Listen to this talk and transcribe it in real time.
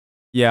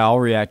Yeah, I'll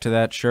react to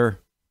that, sure.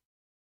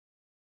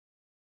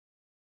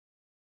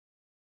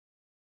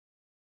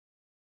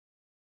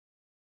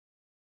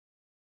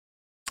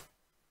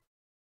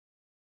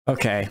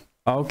 Okay.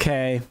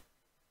 Okay.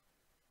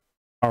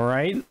 All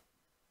right.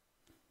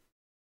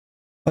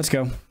 Let's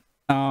go.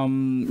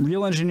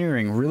 Real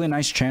Engineering, really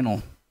nice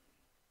channel.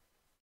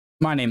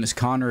 My name is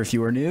Connor if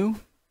you are new,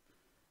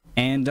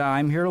 and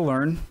I'm here to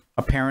learn,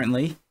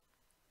 apparently.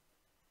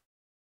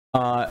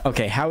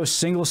 Okay, how a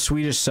single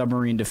Swedish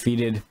submarine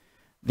defeated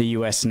the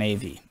US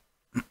Navy.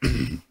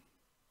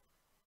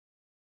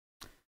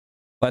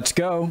 Let's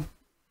go.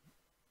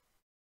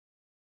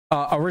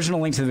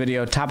 Original link to the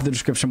video, top of the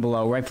description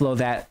below. Right below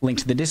that, link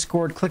to the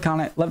Discord. Click on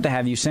it. Love to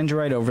have you. Send you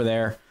right over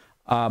there.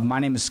 My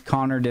name is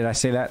Connor. Did I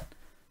say that?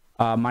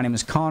 My name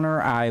is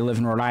Connor. I live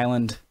in Rhode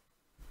Island,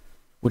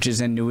 which is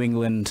in New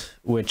England,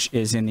 which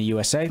is in the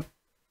USA.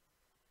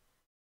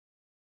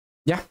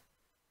 Yeah.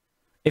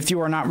 If you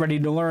are not ready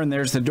to learn,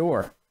 there's the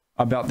door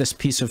about this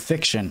piece of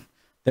fiction.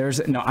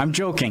 No, I'm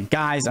joking.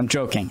 Guys, I'm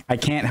joking. I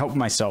can't help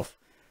myself.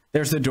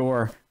 There's the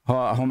door.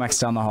 Home X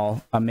down the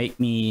hall. Make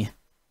me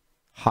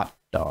hot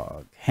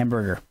dog.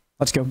 Hamburger.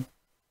 Let's go.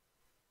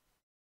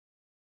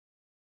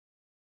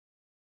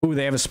 Ooh,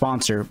 they have a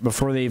sponsor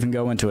before they even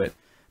go into it.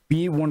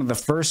 Be one of the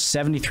first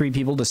 73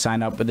 people to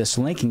sign up with this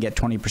link and get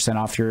 20%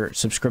 off your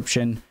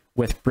subscription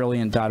with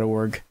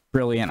brilliant.org.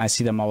 Brilliant. I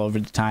see them all over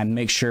the time.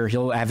 Make sure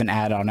he'll have an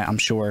ad on it, I'm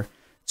sure,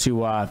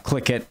 to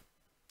click it.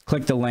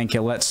 Click the link.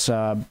 It lets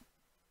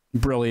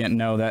Brilliant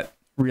know that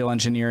Real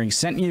Engineering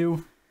sent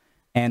you,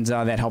 and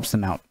that helps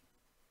them out.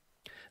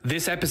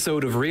 This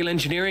episode of Real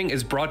Engineering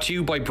is brought to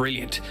you by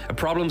Brilliant, a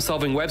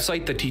problem-solving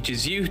website that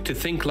teaches you to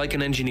think like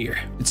an engineer.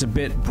 It's a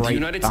bit bright. The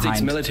United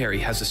States military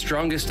has the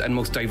strongest and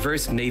most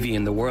diverse navy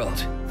in the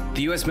world.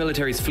 The US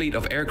military's fleet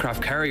of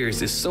aircraft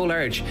carriers is so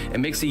large, it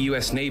makes the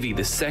US Navy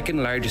the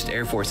second largest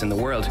air force in the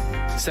world,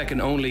 second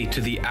only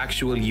to the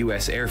actual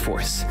US Air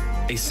Force.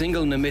 A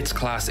single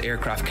Nimitz-class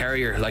aircraft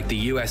carrier like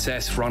the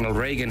USS Ronald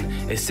Reagan,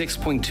 a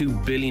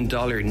 $6.2 billion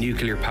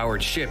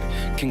nuclear-powered ship,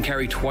 can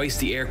carry twice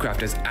the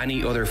aircraft as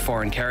any other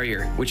foreign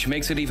carrier, which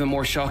makes it even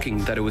more shocking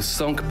that it was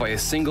sunk by a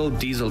single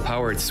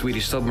diesel-powered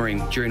Swedish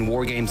submarine during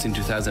war games in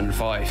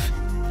 2005.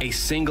 A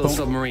single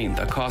submarine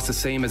that cost the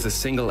same as a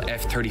single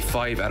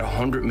F-35 at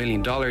 $100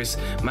 million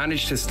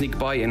managed to sneak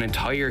by an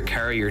entire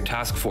carrier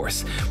task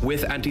force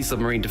with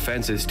anti-submarine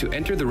defenses to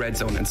enter the red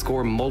zone and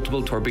score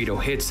multiple torpedo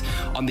hits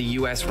on the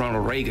US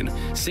Ronald Reagan,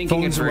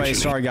 sinking it virtually.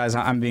 Sorry guys,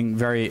 I'm being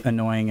very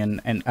annoying,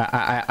 and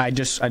I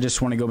just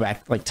want to go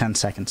back like 10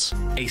 seconds.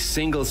 A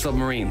single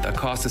submarine that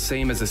cost the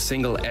same as a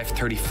single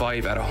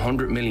F-35 at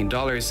 $100 million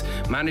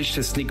managed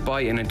to sneak by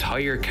an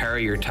entire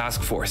carrier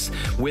task force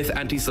with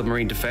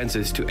anti-submarine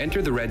defenses to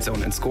enter the red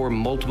zone and score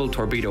multiple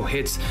torpedo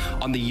hits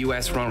on the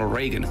US Ronald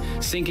Reagan,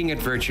 sinking it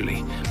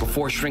virtually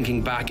before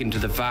shrinking back into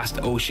the vast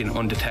ocean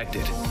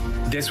undetected.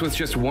 This was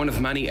just one of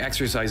many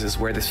exercises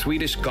where the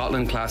Swedish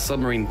Gotland-class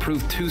submarine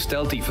proved too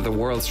stealthy for the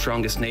world's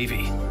strongest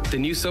navy. The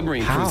new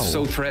submarine proved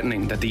so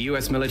threatening that the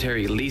US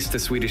military leased the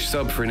Swedish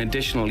sub for an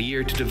additional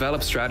year to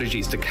develop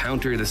strategies to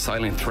counter the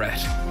silent threat.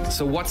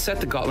 So what set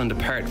the Gotland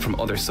apart from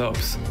other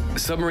subs? A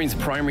submarine's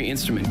primary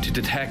instrument to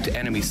detect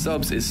enemy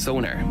subs is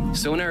sonar.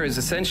 Sonar is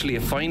essentially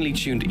a finely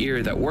tuned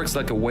ear that works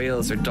like a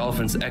whale's or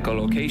dolphin's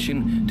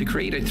echolocation to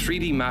create a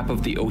 3D map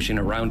of the ocean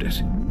around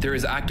it. There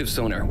is active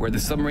sonar, where the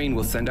submarine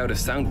will send out a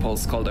sound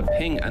pulse called a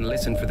ping and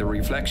listen for the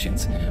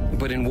reflections.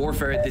 But in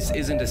warfare, this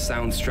isn't a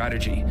sound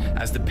strategy,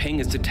 as the ping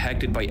is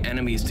detected by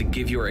enemies to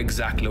give your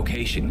exact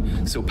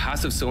location. So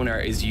passive sonar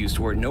is used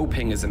where no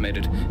ping is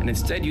emitted, and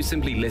instead you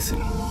simply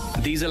listen.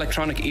 These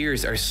electronic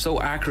ears are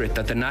so accurate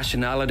that the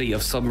nationality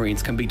of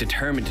submarines can be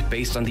determined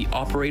based on the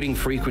operating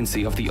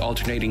frequency of the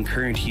alternating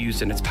current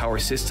used in its power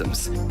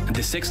systems.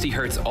 The 60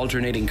 Hz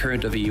alternating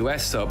current of a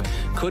US sub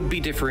could be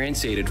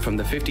differentiated from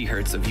the 50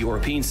 Hz of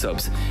European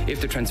subs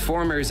if the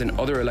transformers and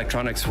other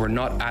electronics were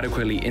not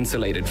adequately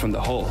insulated from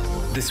the hull.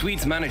 The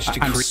Swedes managed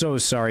to I'm so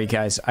sorry,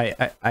 guys.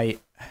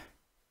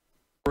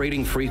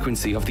 Operating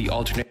frequency of the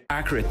alternate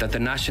accurate that the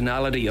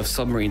nationality of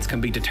submarines can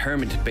be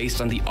determined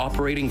based on the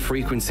operating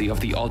frequency of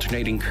the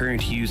alternating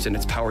current used in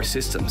its power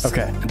systems.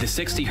 Okay. The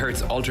 60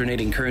 Hz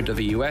alternating current of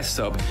a US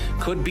sub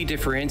could be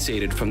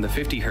differentiated from the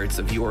 50 Hz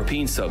of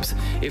European subs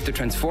if the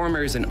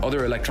transformers and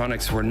other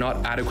electronics were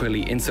not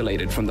adequately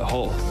insulated from the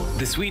hull.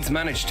 The Swedes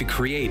managed to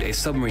create a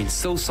submarine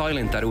so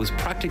silent that it was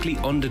practically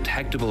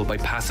undetectable by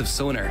passive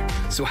sonar.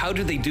 So how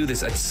did they do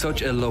this at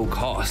such a low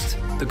cost?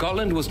 The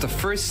Gotland was the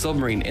first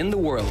submarine in the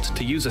world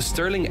to use a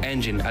Stirling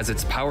engine as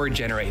its power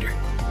generator.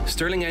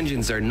 Stirling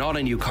engines are not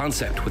a new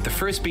concept, with the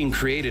first being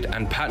created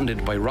and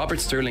patented by Robert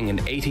Stirling in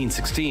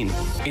 1816,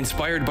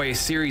 inspired by a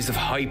series of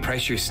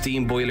high-pressure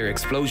steam boiler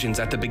explosions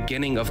at the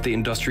beginning of the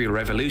Industrial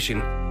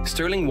Revolution.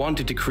 Stirling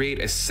wanted to create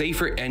a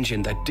safer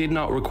engine that did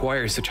not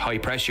require such high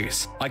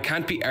pressures. I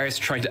can't be arsed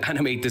trying to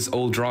animate this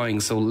old drawing,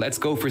 so let's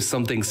go for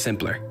something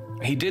simpler.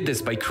 He did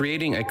this by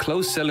creating a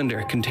closed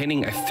cylinder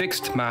containing a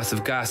fixed mass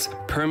of gas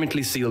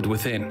permanently sealed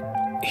within.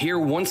 Here,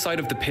 one side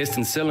of the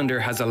piston cylinder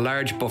has a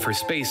large buffer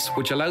space,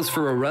 which allows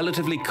for a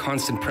relatively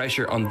constant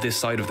pressure on this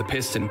side of the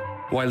piston,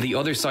 while the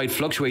other side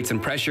fluctuates in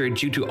pressure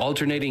due to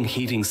alternating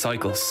heating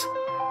cycles.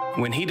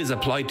 When heat is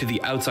applied to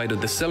the outside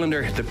of the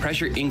cylinder, the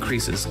pressure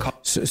increases.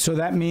 So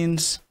that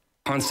means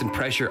Constant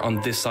pressure on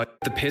this side.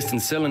 The piston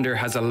cylinder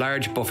has a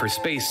large buffer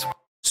space.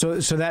 So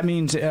that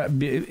means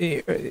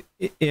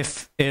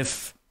if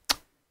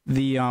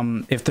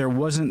there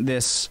wasn't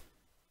this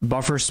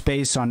buffer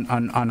space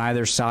on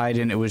either side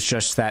and it was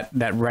just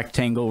that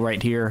rectangle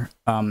right here,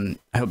 I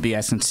hope you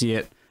guys can see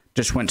it,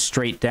 just went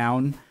straight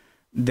down,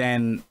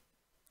 then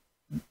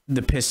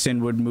the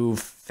piston would move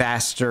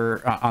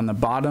faster on the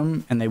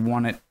bottom, and they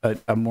want it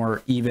a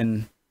more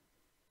even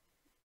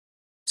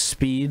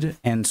speed,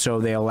 and so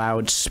they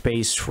allowed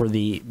space for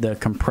the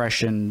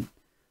compression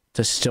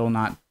to still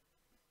not,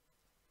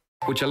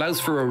 which allows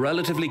for a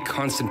relatively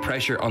constant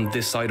pressure on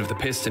this side of the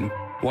piston,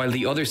 while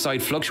the other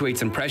side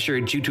fluctuates in pressure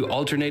due to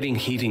alternating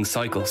heating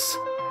cycles.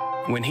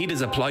 When heat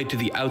is applied to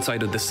the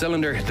outside of the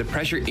cylinder, the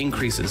pressure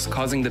increases,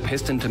 causing the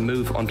piston to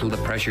move until the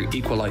pressure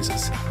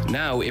equalizes.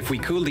 Now, if we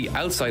cool the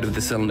outside of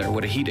the cylinder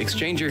with a heat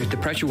exchanger, the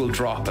pressure will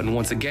drop, and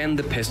once again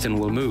the piston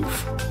will move.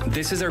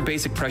 This is our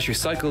basic pressure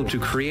cycle to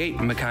create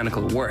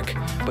mechanical work,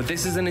 but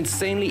this is an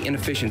insanely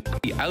inefficient.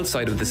 The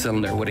outside of the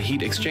cylinder with a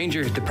heat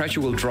exchanger, the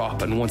pressure will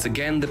drop, and once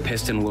again the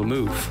piston will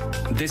move.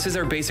 This is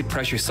our basic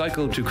pressure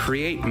cycle to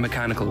create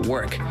mechanical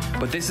work,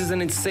 but this is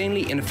an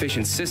insanely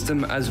inefficient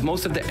system, as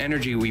most of the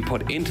energy we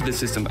put into the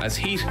system as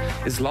heat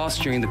is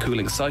lost during the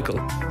cooling cycle,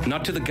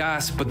 not to the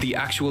gas but the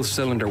actual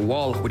cylinder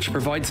wall, which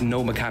provides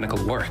no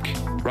mechanical work.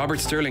 Robert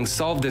Stirling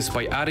solved this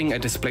by adding a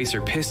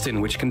displacer piston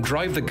which can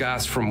drive the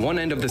gas from one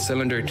end of the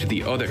cylinder to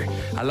the other,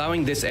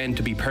 allowing this end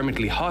to be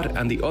permanently hot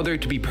and the other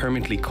to be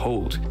permanently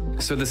cold.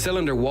 So the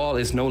cylinder wall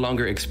is no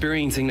longer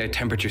experiencing a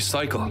temperature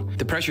cycle.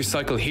 The pressure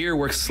cycle here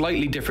works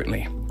slightly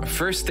differently.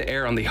 First, the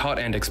air on the hot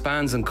end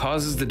expands and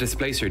causes the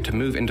displacer to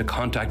move into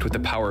contact with the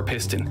power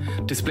piston,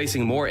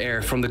 displacing more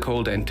air from the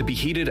cold end to be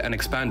heated and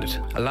expanded,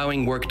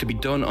 allowing work to be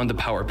done on the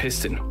power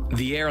piston.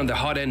 The air on the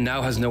hot end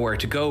now has nowhere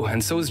to go,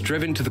 and so is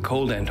driven to the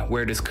cold end,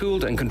 where it is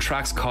cooled and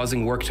contracts,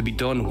 causing work to be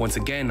done once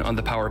again on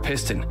the power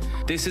piston.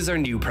 This is our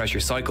new pressure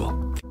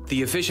cycle.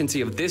 The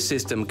efficiency of this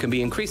system can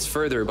be increased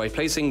further by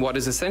placing what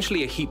is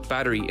essentially a heat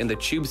battery in the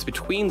tubes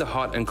between the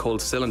hot and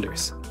cold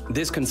cylinders.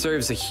 This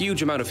conserves a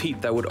huge amount of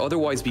heat that would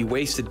otherwise be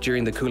wasted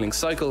during the cooling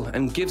cycle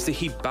and gives the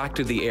heat back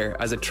to the air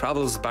as it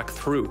travels back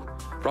through.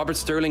 Robert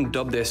Stirling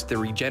dubbed this the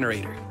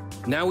regenerator.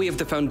 Now we have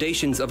the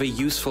foundations of a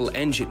useful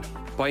engine.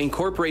 By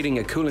incorporating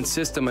a coolant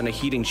system and a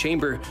heating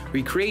chamber,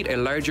 we create a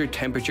larger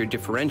temperature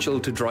differential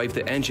to drive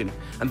the engine,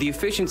 and the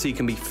efficiency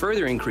can be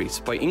further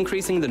increased by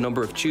increasing the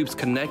number of tubes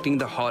connecting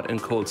the hot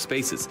and cold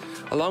spaces,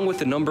 along with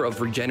the number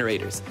of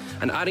regenerators,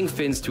 and adding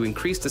fins to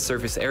increase the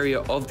surface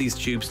area of these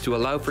tubes to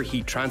allow for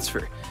heat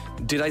transfer.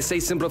 Did I say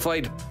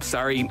simplified?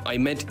 Sorry, I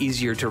meant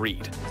easier to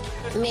read.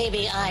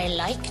 Maybe I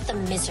like the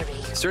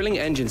misery. Stirling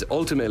engines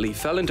ultimately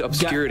fell into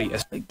obscurity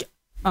as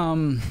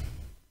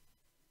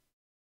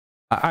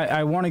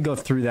I want to go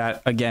through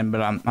that again,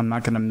 but I'm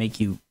not going to make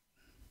you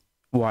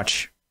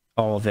watch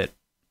all of it.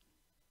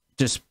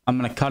 I'm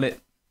going to cut it.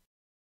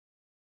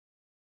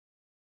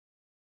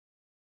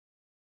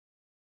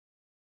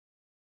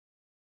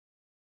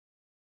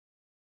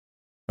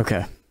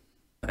 Okay.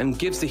 And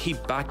gives the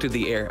heat back to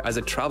the air as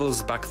it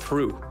travels back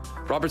through.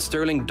 Robert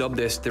Stirling dubbed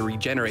this the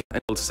regenerator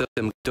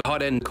system to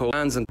hot end cold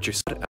hands and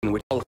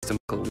which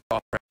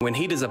when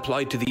heat is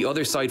applied to the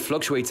other side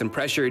fluctuates in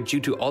pressure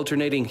due to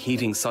alternating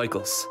heating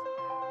cycles.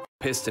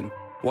 Piston,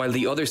 while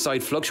the other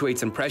side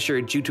fluctuates in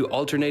pressure due to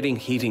alternating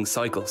heating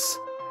cycles.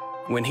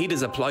 When heat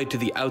is applied to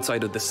the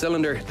outside of the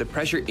cylinder, the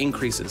pressure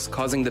increases,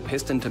 causing the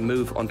piston to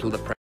move until the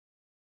pressure.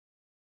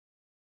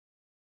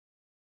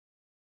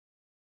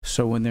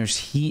 So when there's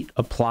heat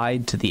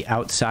applied to the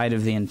outside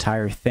of the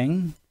entire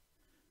thing,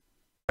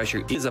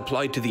 Pressure is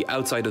applied to the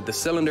outside of the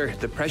cylinder,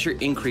 the pressure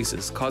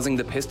increases, causing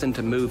the piston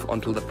to move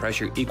until the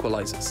pressure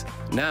equalizes.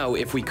 Now,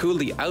 if we cool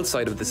the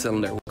outside of the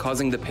cylinder,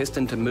 causing the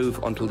piston to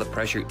move until the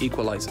pressure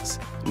equalizes.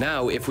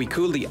 Now, if we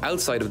cool the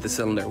outside of the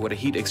cylinder with a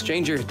heat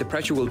exchanger, the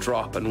pressure will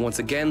drop, and once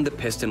again the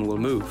piston will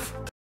move.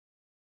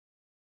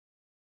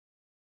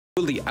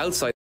 Cool the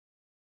outside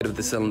of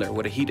the cylinder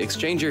with a heat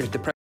exchanger,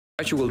 the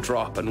pressure will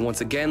drop, and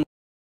once again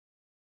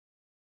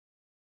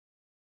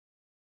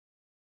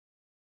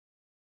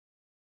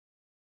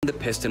the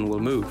piston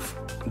will move.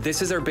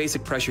 This is our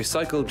basic pressure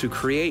cycle to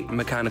create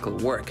mechanical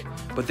work,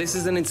 but this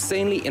is an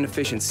insanely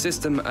inefficient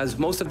system, as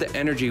most of the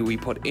energy we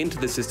put into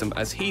the system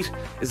as heat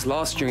is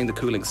lost during the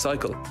cooling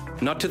cycle,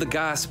 not to the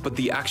gas but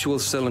the actual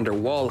cylinder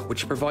wall,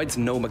 which provides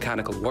no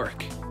mechanical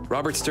work.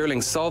 Robert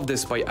Stirling solved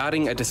this by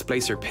adding a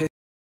displacer piston.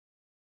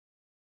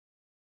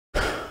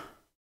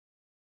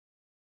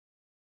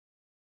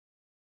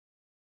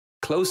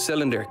 Closed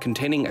cylinder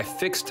containing a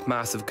fixed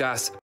mass of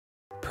gas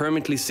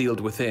permanently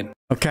sealed within.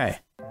 okay.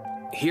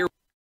 Here,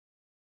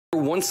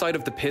 one side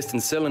of the piston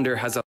cylinder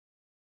has a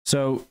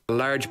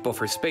large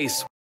buffer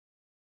space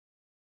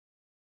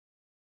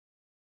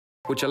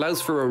which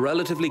allows for a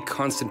relatively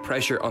constant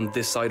pressure on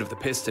this side of the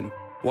piston,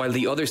 while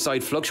the other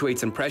side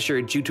fluctuates in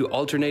pressure due to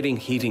alternating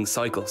heating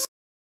cycles.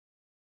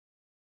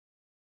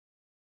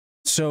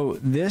 So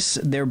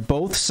they're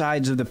both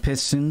sides of the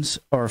pistons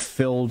are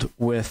filled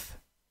with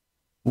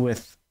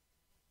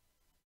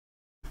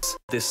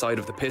this side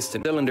of the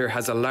piston cylinder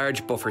has a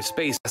large buffer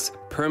space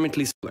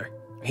permanently similar.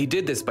 He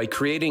did this by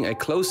creating a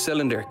closed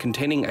cylinder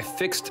containing a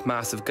fixed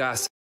mass of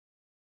gas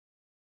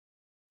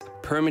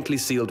permanently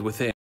sealed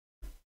within.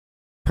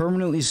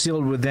 Permanently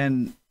sealed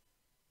within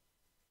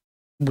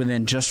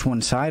just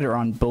one side or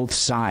on both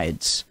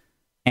sides.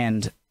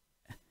 And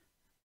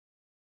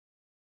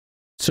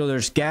so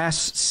there's gas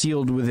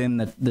sealed within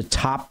the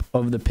top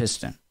of the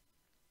piston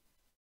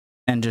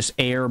and just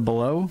air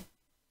below.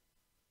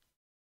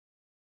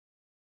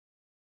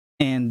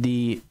 And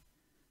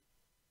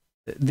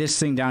this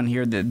thing down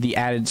here, the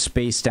added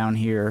space down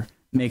here,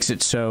 makes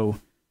it so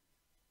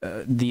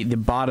the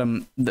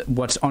bottom,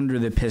 what's under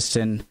the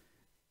piston,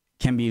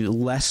 can be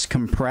less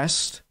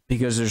compressed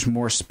because there's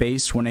more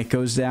space when it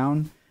goes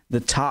down. The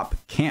top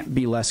can't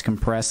be less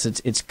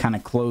compressed. It's kind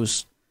of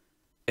closed.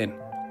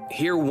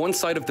 Here, one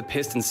side of the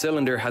piston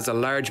cylinder has a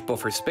large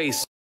buffer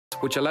space,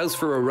 which allows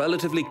for a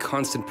relatively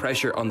constant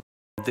pressure on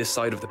this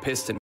side of the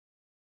piston.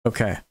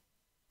 Okay.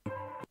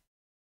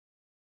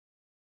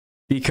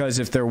 Because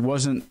if there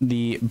wasn't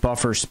the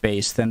buffer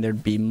space, then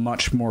there'd be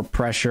much more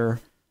pressure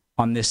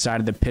on this side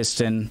of the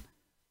piston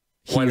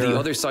here, while the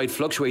other side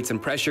fluctuates in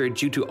pressure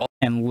due to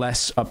and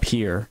less up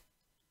here.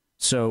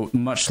 So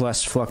much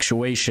less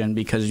fluctuation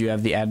because you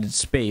have the added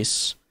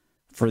space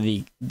for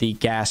the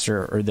gas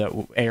or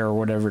the air or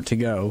whatever to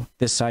go.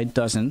 This side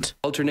doesn't.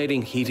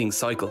 Alternating heating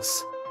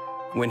cycles.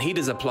 When heat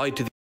is applied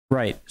to the...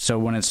 Right, so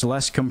when it's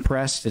less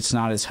compressed, it's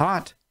not as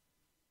hot.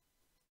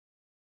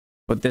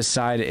 But this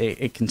side,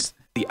 it can...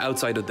 the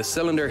outside of the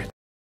cylinder.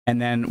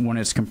 And then when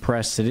it's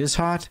compressed, it is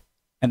hot.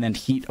 And then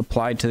heat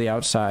applied to the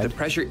outside. The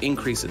pressure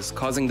increases,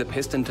 causing the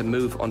piston to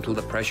move until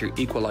the pressure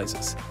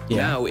equalizes. Yeah.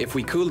 Now, if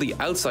we cool the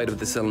outside of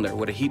the cylinder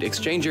with a heat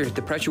exchanger,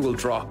 the pressure will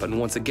drop, and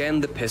once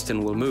again, the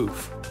piston will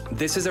move.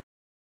 This is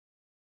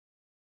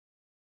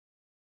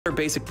our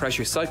basic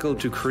pressure cycle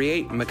to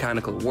create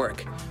mechanical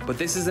work. But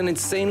this is an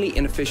insanely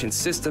inefficient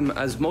system,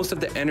 as most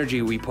of the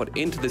energy we put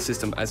into the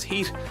system as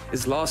heat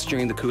is lost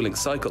during the cooling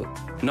cycle.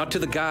 Not to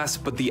the gas,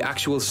 but the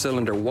actual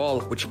cylinder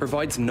wall, which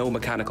provides no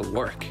mechanical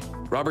work.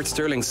 Robert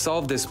Stirling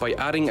solved this by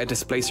adding a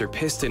displacer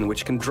piston,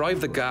 which can drive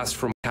the gas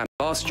from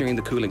lost during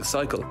the cooling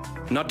cycle.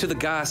 Not to the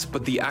gas,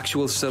 but the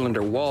actual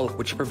cylinder wall,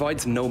 which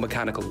provides no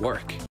mechanical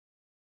work.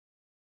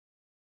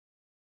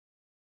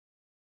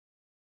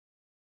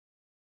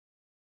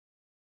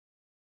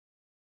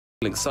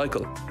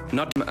 Cycle,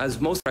 not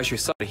as most pressure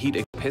side heat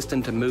a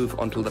piston to move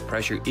until the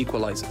pressure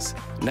equalizes.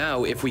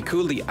 Now, if we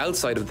cool the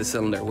outside of the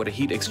cylinder with a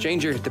heat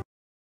exchanger, the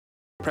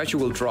pressure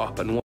will drop,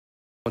 and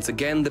once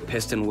again, the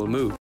piston will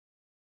move.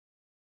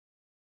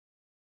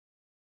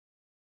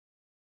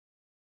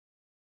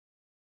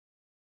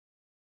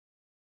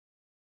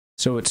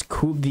 So it's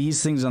cool.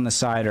 These things on the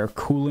side are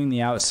cooling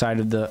the outside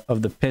of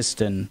the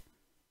piston,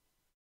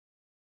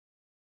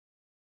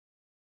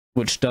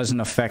 which doesn't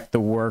affect the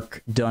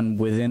work done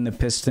within the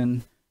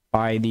piston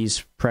by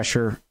these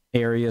pressure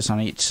areas on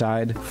each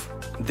side.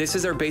 This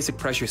is our basic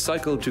pressure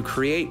cycle to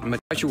create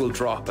pressure will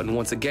drop, and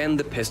once again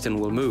the piston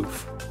will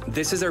move.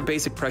 This is our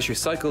basic pressure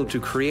cycle to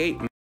create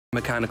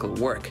mechanical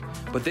work,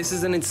 but this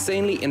is an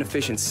insanely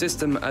inefficient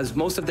system, as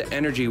most of the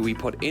energy we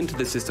put into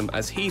the system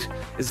as heat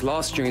is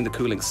lost during the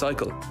cooling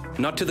cycle.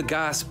 Not to the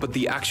gas, but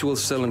the actual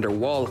cylinder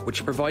wall,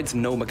 which provides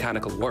no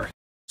mechanical work.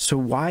 So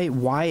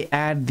why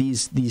add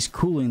these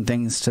cooling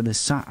things to the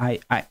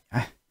side?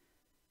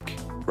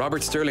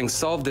 Robert Stirling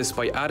solved this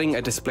by adding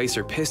a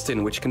displacer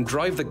piston, which can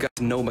drive the gas.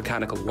 No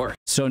mechanical work.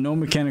 So no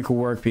mechanical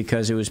work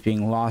because it was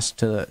being lost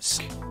to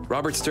the...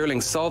 Robert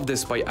Stirling solved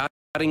this by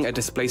adding a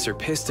displacer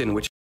piston,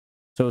 which...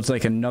 So it's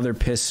like another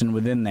piston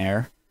within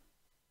there.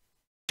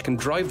 Can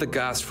drive the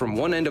gas from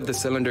one end of the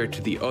cylinder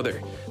to the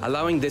other,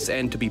 allowing this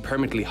end to be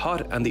permanently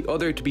hot and the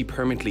other to be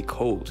permanently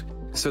cold.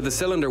 So the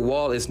cylinder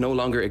wall is no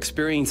longer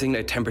experiencing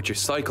a temperature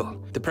cycle.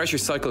 The pressure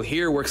cycle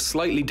here works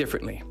slightly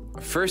differently.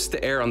 First,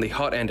 the air on the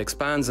hot end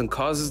expands and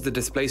causes the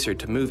displacer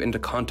to move into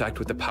contact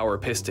with the power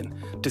piston,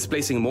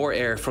 displacing more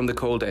air from the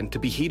cold end to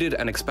be heated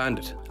and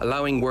expanded,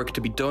 allowing work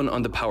to be done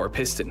on the power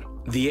piston.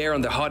 The air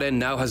on the hot end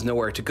now has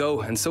nowhere to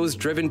go, and so is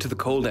driven to the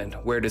cold end,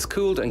 where it is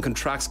cooled and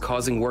contracts,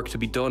 causing work to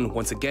be done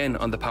once again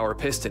on the power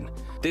piston.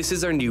 This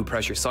is our new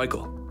pressure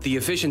cycle. The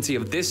efficiency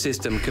of this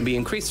system can be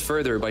increased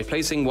further by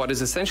placing what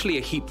is essentially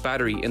a heat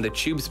battery in the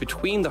tubes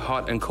between the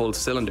hot and cold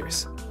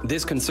cylinders.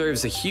 This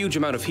conserves a huge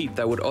amount of heat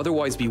that would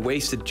otherwise be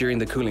wasted during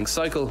the cooling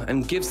cycle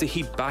and gives the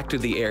heat back to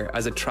the air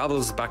as it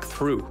travels back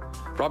through.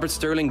 Robert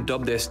Stirling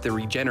dubbed this the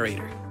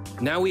regenerator.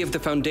 Now we have the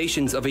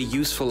foundations of a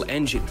useful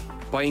engine.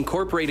 By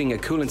incorporating a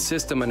coolant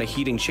system and a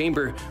heating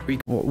chamber,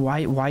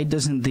 why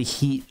doesn't the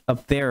heat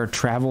up there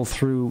travel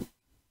through?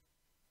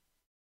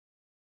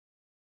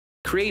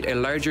 create a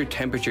larger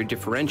temperature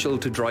differential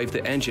to drive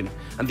the engine,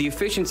 and the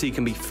efficiency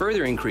can be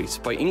further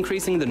increased by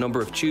increasing the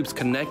number of tubes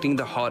connecting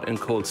the hot and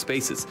cold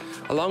spaces,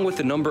 along with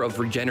the number of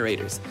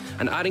regenerators,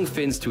 and adding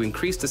fins to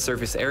increase the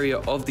surface area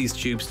of these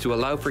tubes to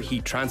allow for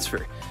heat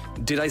transfer.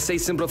 Did I say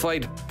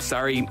simplified?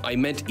 Sorry, I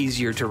meant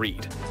easier to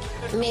read.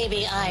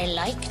 Maybe I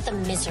like the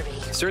misery.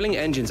 Stirling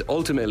engines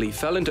ultimately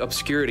fell into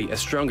obscurity as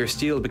stronger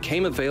steel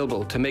became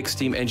available to make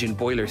steam engine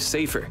boilers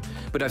safer,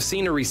 but I've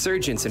seen a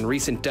resurgence in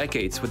recent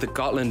decades, with the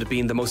Gotland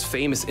being the most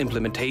famous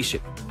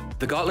implementation.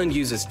 The Gotland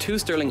uses two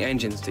Stirling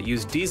engines that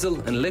use diesel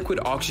and liquid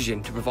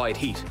oxygen to provide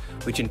heat,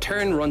 which in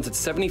turn runs at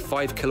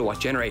 75 kilowatt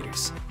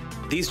generators.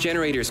 These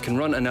generators can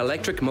run an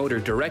electric motor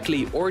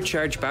directly or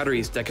charge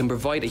batteries that can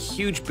provide a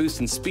huge boost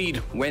in speed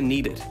when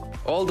needed.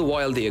 All the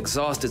while the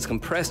exhaust is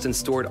compressed and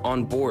stored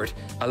on board,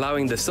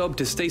 allowing the sub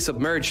to stay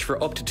submerged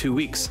for up to 2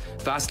 weeks,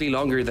 vastly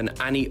longer than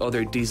any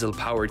other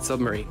diesel-powered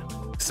submarine.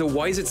 So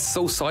why is it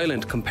so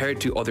silent compared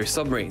to other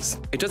submarines?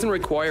 It doesn't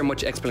require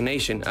much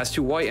explanation as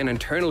to why an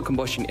internal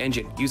combustion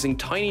engine using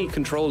tiny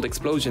controlled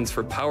explosions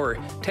for power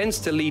tends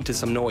to lead to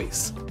some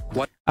noise.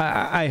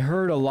 I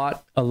heard a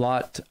lot.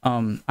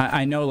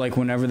 I know, like,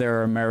 whenever there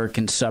are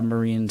American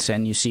submarines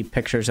and you see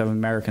pictures of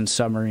American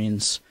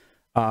submarines,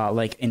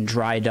 like in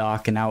dry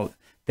dock and out,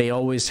 they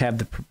always have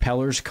the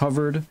propellers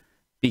covered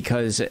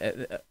because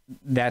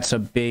that's a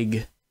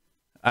big,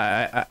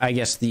 I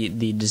guess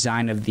the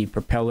design of the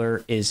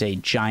propeller is a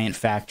giant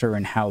factor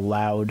in how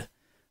loud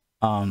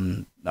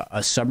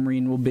a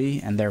submarine will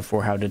be, and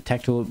therefore how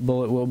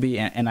detectable it will be.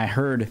 And I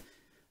heard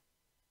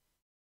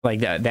like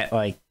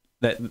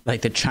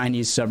that the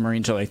Chinese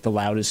submarines are like the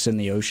loudest in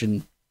the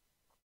ocean,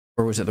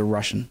 or was it the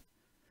Russian?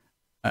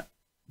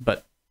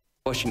 But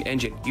combustion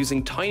engine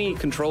using tiny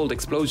controlled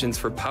explosions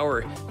for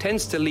power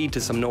tends to lead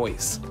to some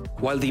noise,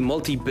 while the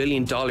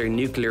multi-billion-dollar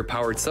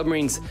nuclear-powered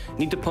submarines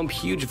need to pump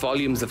huge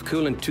volumes of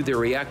coolant to their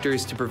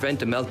reactors to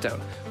prevent a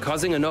meltdown,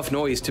 causing enough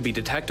noise to be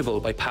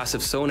detectable by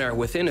passive sonar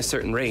within a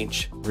certain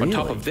range. Really? On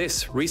top of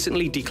this,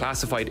 recently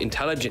declassified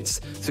intelligence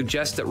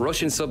suggests that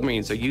Russian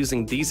submarines are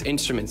using these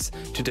instruments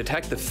to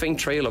detect the faint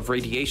trail of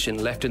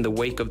radiation left in the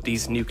wake of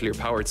these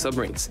nuclear-powered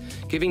submarines,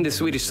 giving the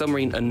Swedish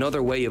submarine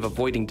another way of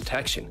avoiding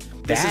detection.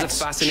 This is a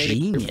fascinating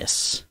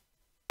genius.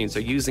 Are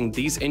using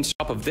these on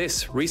top of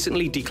this,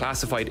 recently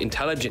declassified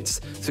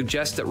intelligence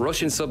suggests that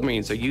Russian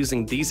submarines are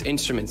using these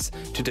instruments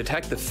to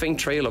detect the faint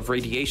trail of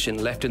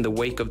radiation left in the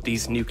wake of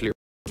these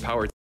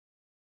nuclear-powered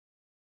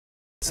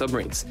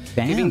submarines,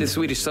 giving the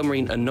Swedish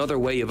submarine another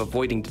way of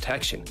avoiding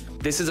detection.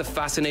 This is a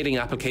fascinating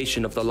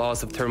application of the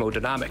laws of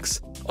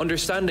thermodynamics.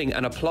 Understanding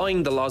and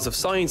applying the laws of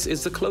science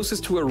is the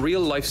closest to a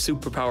real-life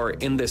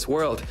superpower in this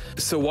world.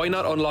 So why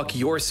not unlock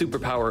your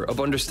superpower of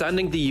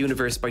understanding the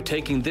universe by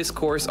taking this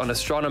course on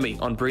astronomy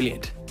on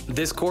Brilliant?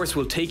 This course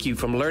will take you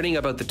from learning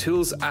about the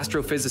tools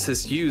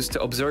astrophysicists use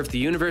to observe the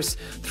universe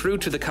through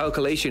to the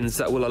calculations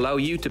that will allow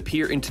you to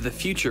peer into the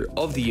future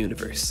of the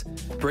universe.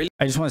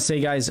 I just want to say,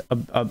 guys,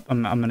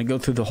 I'm going to go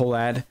through the whole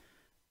ad.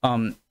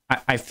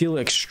 I feel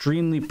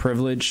extremely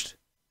privileged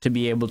to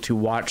be able to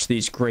watch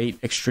these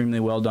great, extremely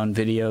well done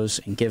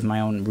videos and give my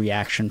own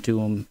reaction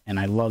to them. And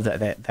I love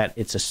that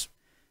it's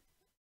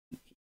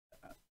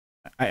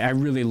I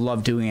really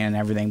love doing it and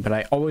everything, but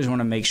I always want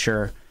to make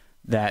sure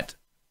that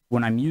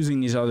when I'm using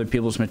these other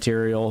people's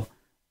material,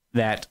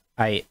 that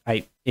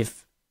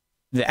if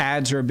the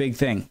ads are a big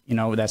thing, you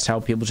know, that's how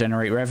people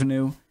generate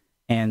revenue.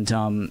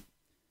 And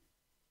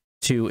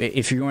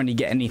if you're going to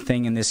get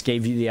anything, and this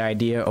gave you the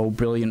idea, oh,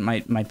 Brilliant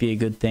might be a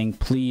good thing,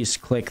 please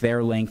click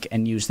their link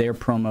and use their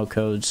promo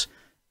codes.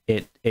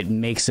 It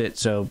makes it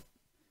so,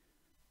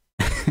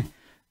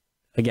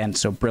 again,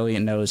 so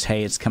Brilliant knows,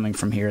 hey, it's coming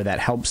from here. That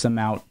helps them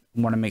out.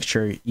 Want to make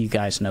sure you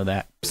guys know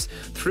that.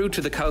 Through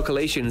to the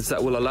calculations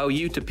that will allow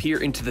you to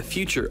peer into the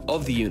future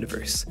of the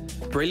universe.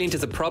 Brilliant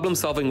is a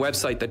problem-solving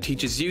website that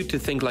teaches you to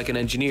think like an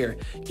engineer.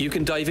 You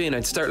can dive in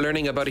and start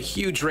learning about a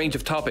huge range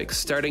of topics,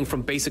 starting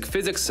from basic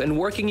physics and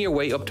working your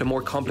way up to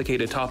more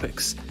complicated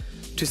topics.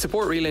 To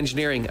support Real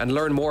Engineering and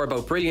learn more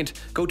about Brilliant,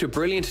 go to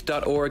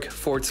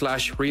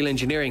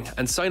brilliant.org/realengineering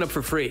and sign up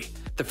for free.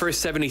 The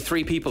first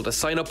 73 people to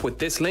sign up with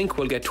this link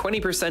will get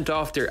 20%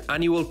 off their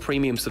annual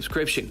premium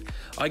subscription.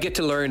 I get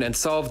to learn and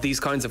solve these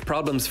kinds of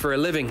problems for a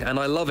living, and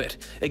I love it.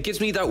 It gives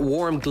me that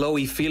warm,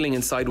 glowy feeling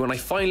inside when I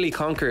finally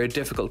conquer a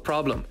difficult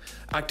problem.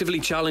 Actively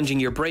challenging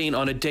your brain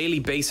on a daily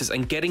basis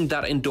and getting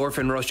that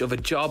endorphin rush of a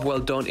job well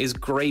done is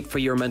great for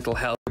your mental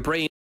health. Your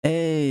brain.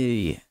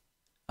 Hey,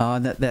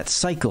 that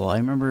cycle, I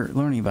remember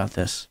learning about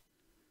this.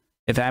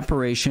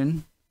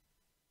 Evaporation,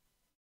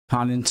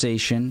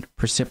 condensation,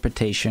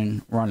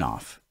 precipitation,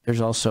 runoff.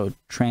 There's also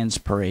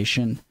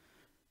transpiration,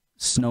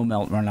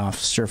 snowmelt runoff,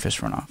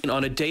 surface runoff.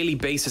 On a daily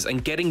basis,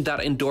 and getting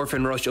that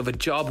endorphin rush of a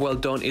job well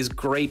done is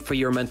great for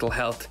your mental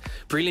health.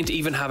 Brilliant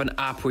even have an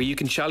app where you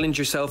can challenge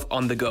yourself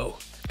on the go.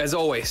 As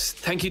always,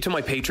 thank you to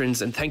my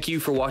patrons and thank you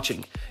for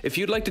watching. If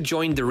you'd like to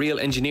join the Real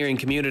Engineering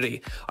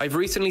community, I've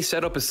recently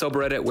set up a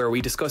subreddit where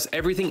we discuss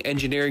everything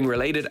engineering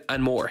related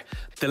and more.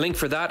 The link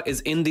for that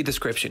is in the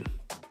description.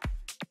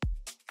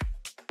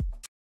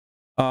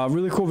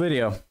 Really cool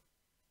video.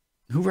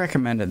 Who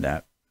recommended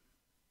that?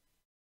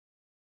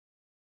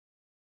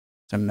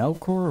 Was it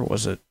Melkor or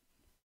was it?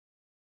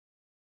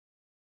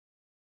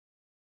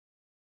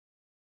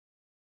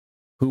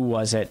 Who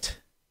was it?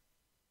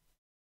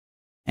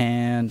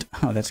 And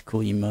oh, that's a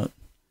cool emote.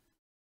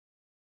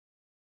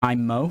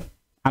 I'm Mo.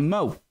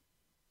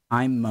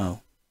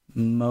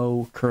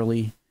 Mo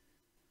Curly.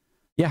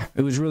 Yeah,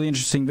 it was a really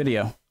interesting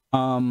video.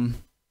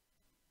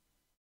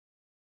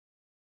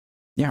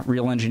 Yeah,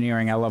 real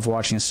engineering. I love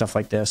watching stuff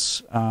like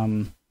this.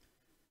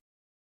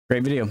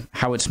 Great video.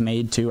 How it's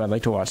made too. I'd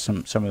like to watch some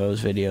of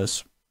those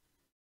videos.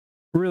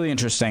 Really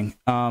interesting.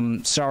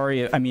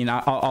 Sorry. I mean,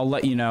 I'll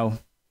let you know.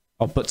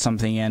 I'll put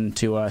something in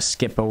to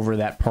skip over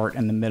that part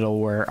in the middle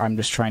where I'm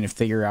just trying to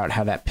figure out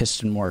how that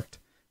piston worked,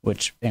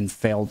 and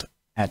failed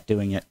at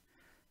doing it.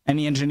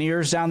 Any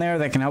engineers down there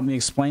that can help me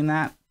explain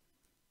that?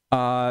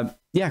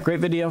 Yeah, great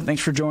video.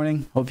 Thanks for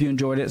joining. Hope you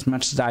enjoyed it as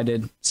much as I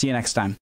did. See you next time.